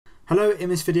Hello, in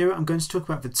this video I'm going to talk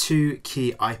about the two key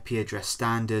IP address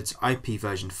standards,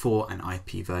 IPv4 and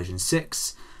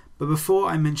IPv6. But before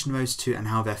I mention those two and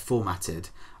how they're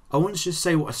formatted, I want to just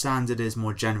say what a standard is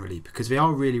more generally, because they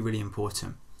are really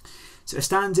important. So a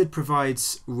standard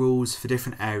provides rules for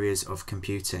different areas of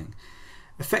computing.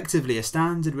 Effectively, a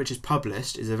standard which is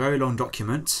published is a very long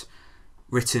document,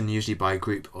 written usually by a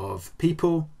group of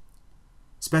people,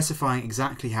 specifying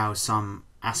exactly how some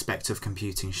aspect of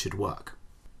computing should work.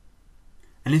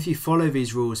 And if you follow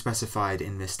these rules specified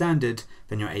in this standard,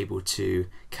 then you're able to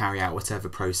carry out whatever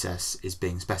process is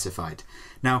being specified.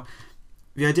 Now,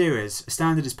 the idea is a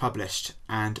standard is published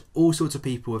and all sorts of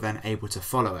people are then able to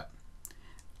follow it.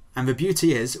 And the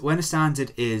beauty is, when a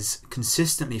standard is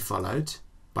consistently followed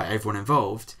by everyone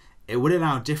involved, it would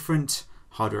allow different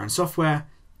hardware and software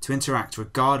to interact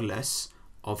regardless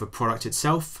of the product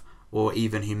itself or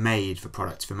even who made the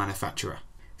product, the manufacturer.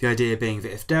 The idea being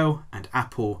that if Dell and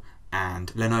Apple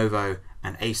and Lenovo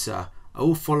and Acer are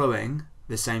all following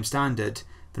the same standard,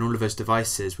 then all of those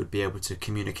devices would be able to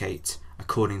communicate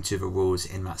according to the rules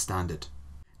in that standard.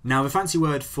 Now, the fancy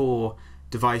word for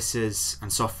devices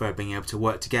and software being able to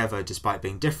work together despite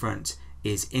being different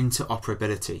is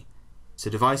interoperability. So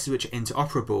devices which are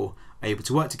interoperable are able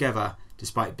to work together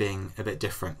despite being a bit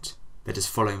different. They're just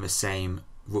following the same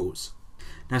rules.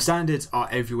 Now, standards are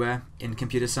everywhere in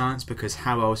computer science, because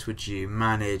how else would you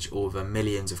manage all the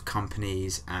millions of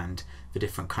companies and the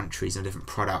different countries and different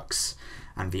products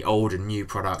and the old and new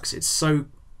products? It's so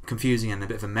confusing and a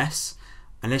bit of a mess.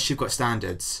 Unless you've got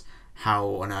standards, how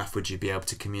on earth would you be able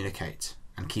to communicate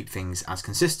and keep things as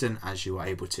consistent as you are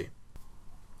able to?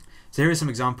 So here are some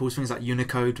examples. Things like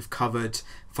Unicode we've covered.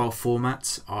 File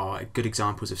formats are good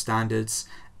examples of standards.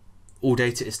 All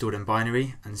data is stored in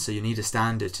binary, and so you need a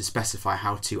standard to specify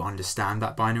how to understand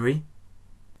that binary.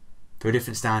 There are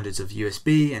different standards of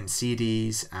USB and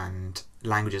CDs and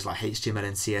languages like HTML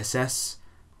and CSS.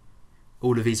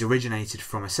 All of these originated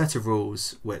from a set of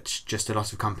rules which just a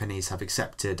lot of companies have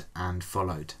accepted and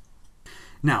followed.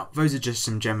 Now, those are just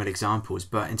some general examples,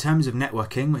 but in terms of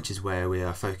networking, which is where we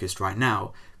are focused right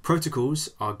now, protocols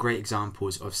are great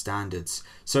examples of standards.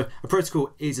 So a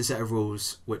protocol is a set of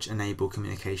rules which enable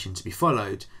communication to be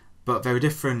followed, but there are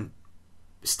different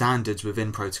standards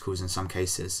within protocols in some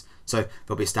cases. So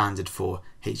there'll be a standard for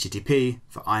HTTP,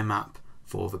 for IMAP,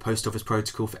 for the post office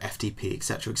protocol, for FTP,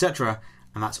 etc.,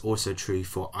 and that's also true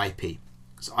for IP.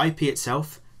 So IP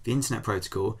itself, the internet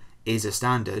protocol, is a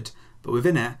standard, but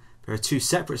within it there are two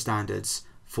separate standards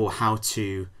for how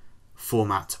to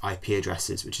format IP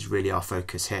addresses, which is really our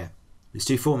focus here. These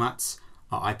two formats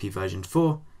are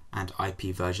IPv4 and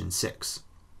IPv6.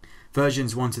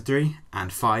 Versions 1 to 3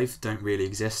 and 5 don't really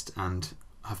exist and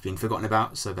have been forgotten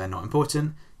about, so they're not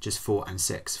important, just 4 and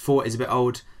 6. 4 is a bit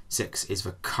old, 6 is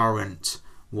the current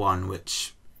one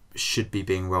which should be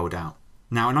being rolled out.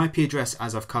 Now, an IP address,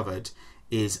 as I've covered,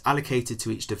 is allocated to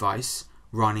each device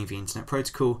running the internet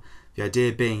protocol. The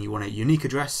idea being you want a unique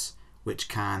address which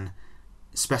can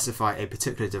specify a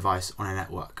particular device on a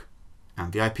network,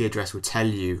 and the IP address will tell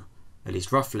you, at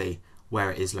least roughly,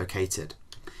 where it is located.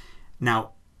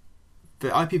 Now, the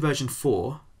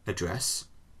IPv4 address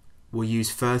will use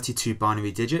 32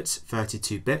 binary digits,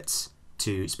 32 bits,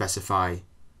 to specify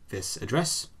this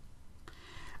address,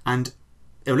 and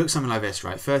it will look something like this,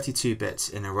 right? 32 bits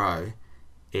in a row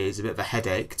is a bit of a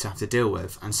headache to have to deal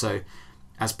with, and so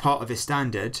as part of this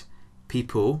standard,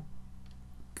 people,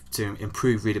 to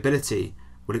improve readability,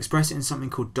 would express it in something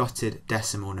called dotted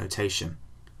decimal notation.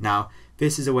 Now,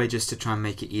 this is a way just to try and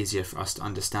make it easier for us to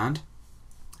understand.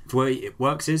 The way it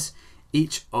works is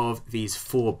each of these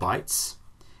 4 bytes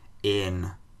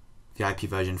in the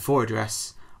IPv4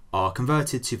 address are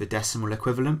converted to the decimal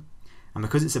equivalent, and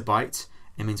because it's a byte,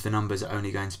 it means the numbers are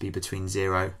only going to be between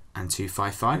 0 and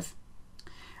 255.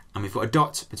 And we've got a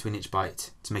dot between each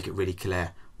byte to make it really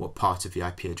clear what part of the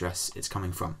IP address it's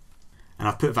coming from. And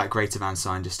I've put that greater than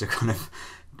sign just to kind of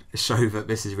show that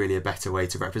this is really a better way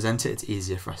to represent it. It's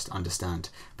easier for us to understand.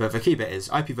 But the key bit is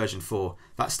IPv4,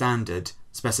 that standard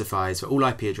specifies that all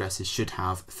IP addresses should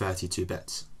have 32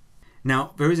 bits.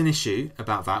 Now, there is an issue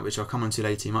about that, which I'll come on to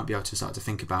later. You might be able to start to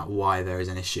think about why there is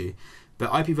an issue.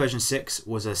 But IPv6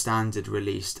 was a standard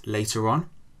released later on,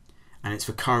 and it's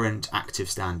the current active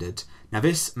standard. Now,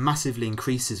 this massively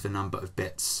increases the number of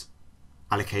bits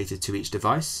allocated to each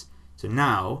device. So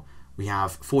now we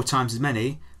have 4 times as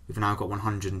many. We've now got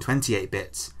 128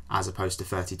 bits as opposed to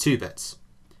 32 bits.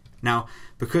 Now,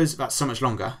 because that's so much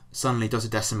longer, suddenly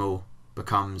dotted decimal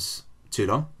becomes too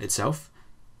long itself.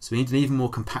 So we need an even more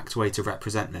compact way to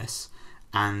represent this.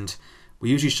 And we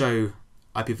usually show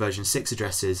IPv6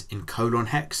 addresses in colon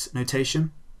hex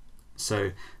notation.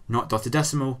 So not dotted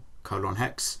decimal, colon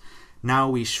hex. Now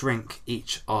we shrink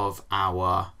each of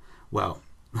our, well,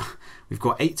 we've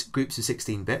got 8 groups of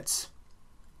 16 bits.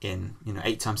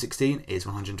 8 times 16 is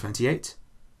 128. So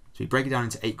we break it down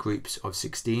into 8 groups of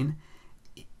 16,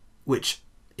 which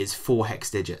is 4 hex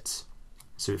digits.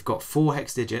 So we've got 4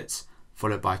 hex digits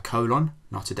followed by a colon,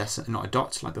 not a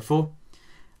dot like before.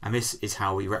 And this is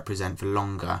how we represent the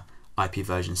longer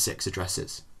IPv6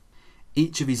 addresses.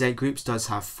 Each of these 8 groups does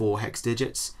have 4 hex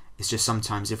digits. It's just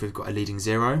sometimes if we've got a leading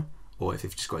 0, or if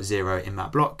we've just got 0 in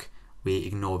that block, we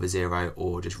ignore the 0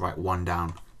 or just write 1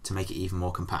 down to make it even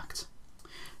more compact.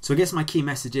 So I guess my key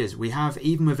message is we have,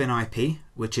 even within IP,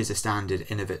 which is a standard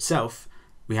in of itself,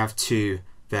 we have 2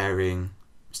 varying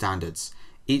standards.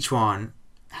 Each one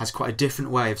has quite a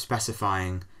different way of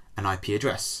specifying an IP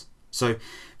address. So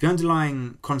the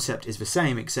underlying concept is the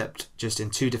same, except just in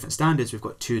 2 different standards, we've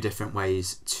got 2 different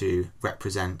ways to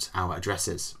represent our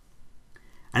addresses.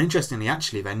 And interestingly,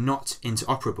 actually, they're not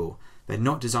interoperable. They're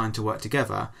not designed to work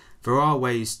together. There are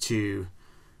ways to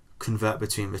convert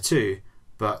between the 2,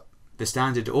 but the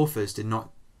standard authors did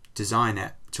not design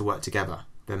it to work together.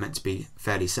 They're meant to be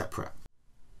fairly separate.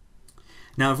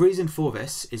 Now, the reason for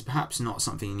this is perhaps not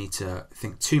something you need to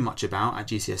think too much about at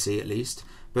GCSE at least,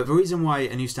 but the reason why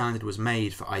a new standard was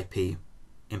made for IP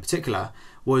in particular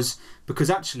was because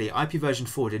actually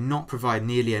IPv4 did not provide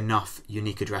nearly enough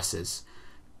unique addresses.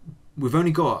 We've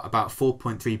only got about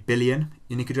 4.3 billion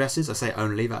unique addresses. I say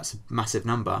only, that's a massive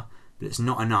number, but it's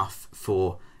not enough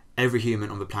for every human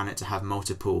on the planet to have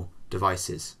multiple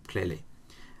devices, clearly.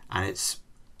 And it's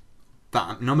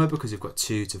that number because we've got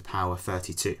 2 to the power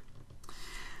 32.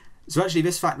 So actually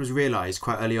this fact was realised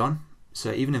quite early on.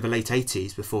 So even in the late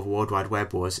 80s, before the World Wide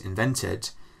Web was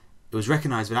invented, it was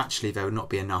recognised that actually there would not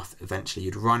be enough eventually.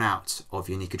 You'd run out of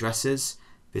unique addresses.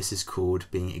 This is called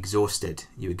being exhausted.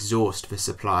 You exhaust the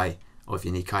supply of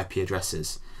unique IP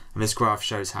addresses. And this graph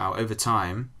shows how over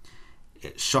time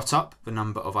it shot up the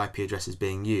number of IP addresses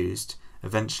being used,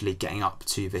 eventually getting up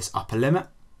to this upper limit.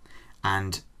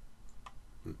 And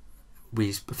we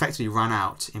effectively ran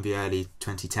out in the early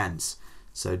 2010s.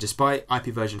 So despite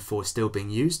IPv4 still being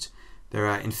used, there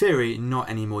are in theory not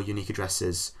any more unique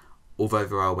addresses, although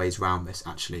there are ways around this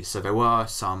actually. So there were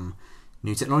some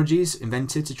new technologies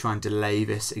invented to try and delay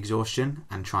this exhaustion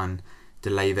and try and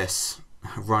delay this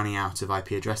running out of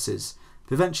IP addresses.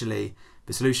 But eventually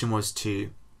the solution was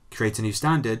to create a new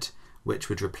standard which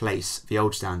would replace the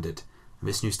old standard. And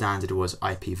this new standard was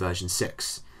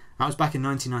IPv6. That was back in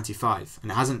 1995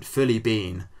 and it hasn't fully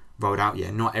been rolled out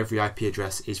yet. Not every IP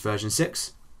address is version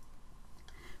 6.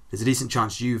 There's a decent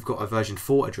chance you've got a version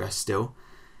 4 address still,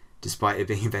 despite it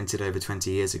being invented over 20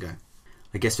 years ago.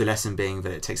 I guess the lesson being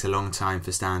that it takes a long time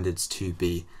for standards to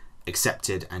be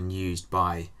accepted and used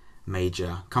by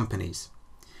major companies.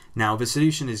 Now the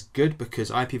solution is good because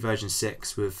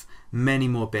IPv6 with many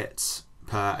more bits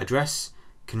per address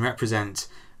can represent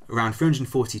around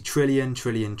 340 trillion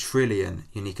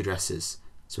unique addresses.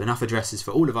 So enough addresses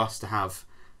for all of us to have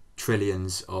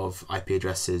trillions of IP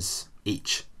addresses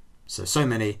each. So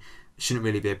many, shouldn't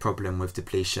really be a problem with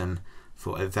depletion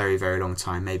for a very, very long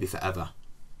time, maybe forever.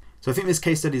 So I think this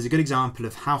case study is a good example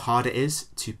of how hard it is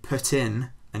to put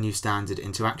in a new standard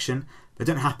into action. They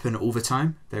don't happen all the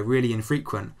time. They're really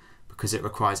infrequent because it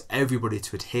requires everybody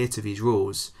to adhere to these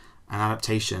rules, and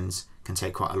adaptations can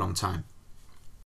take quite a long time.